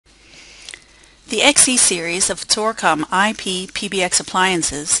The XE series of Xorcom IP-PBX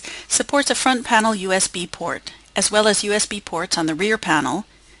appliances supports a front panel USB port, as well as USB ports on the rear panel,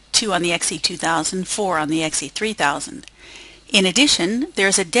 2 on the XE2000, 4 on the XE3000. In addition, there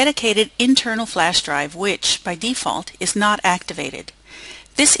is a dedicated internal flash drive which, by default, is not activated.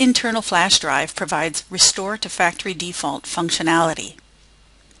 This internal flash drive provides restore to factory default functionality.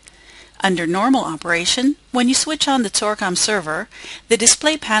 Under normal operation, when you switch on the Xorcom server, the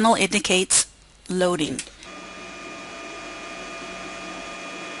display panel indicates loading.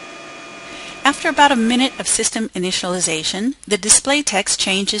 After about a minute of system initialization, the display text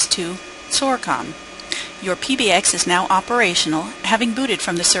changes to Xorcom. Your PBX is now operational, having booted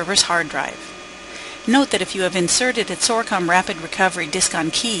from the server's hard drive. Note that if you have inserted a Xorcom Rapid Recovery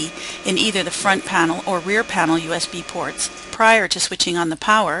disk-on key in either the front panel or rear panel USB ports prior to switching on the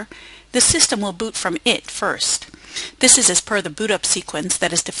power, the system will boot from it first. This is as per the boot-up sequence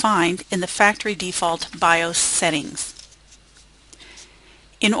that is defined in the factory default BIOS settings.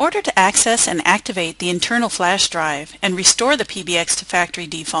 In order to access and activate the internal flash drive and restore the PBX to factory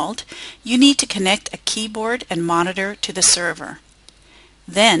default, you need to connect a keyboard and monitor to the server.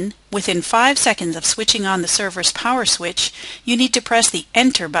 Then, within 5 seconds of switching on the server's power switch, you need to press the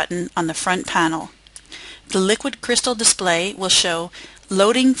Enter button on the front panel. The liquid crystal display will show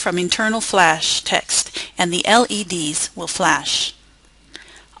Loading from internal flash text, and the LEDs will flash.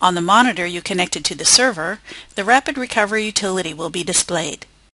 On the monitor you connected to the server, the Rapid Recovery utility will be displayed.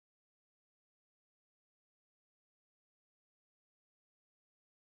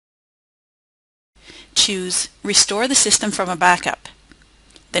 Choose Restore the system from a backup.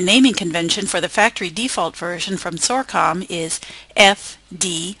 The naming convention for the factory default version from Xorcom is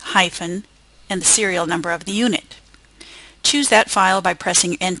FD- and the serial number of the unit. Choose that file by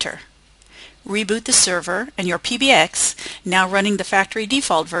pressing Enter. Reboot the server and your PBX, now running the factory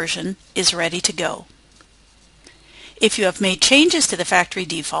default version, is ready to go. If you have made changes to the factory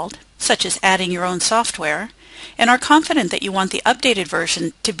default, such as adding your own software, and are confident that you want the updated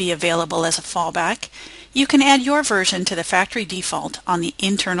version to be available as a fallback, you can add your version to the factory default on the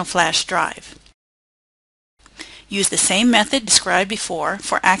internal flash drive. Use the same method described before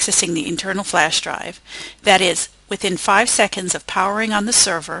for accessing the internal flash drive. That is, within 5 seconds of powering on the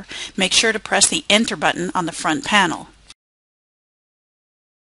server, make sure to press the Enter button on the front panel.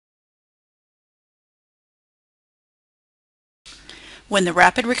 When the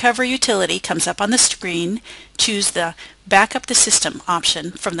Rapid Recovery utility comes up on the screen, choose the Backup the System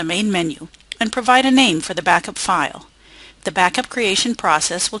option from the main menu and provide a name for the backup file. The backup creation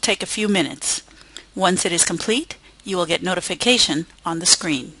process will take a few minutes. Once it is complete, you will get notification on the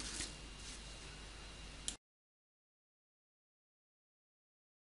screen.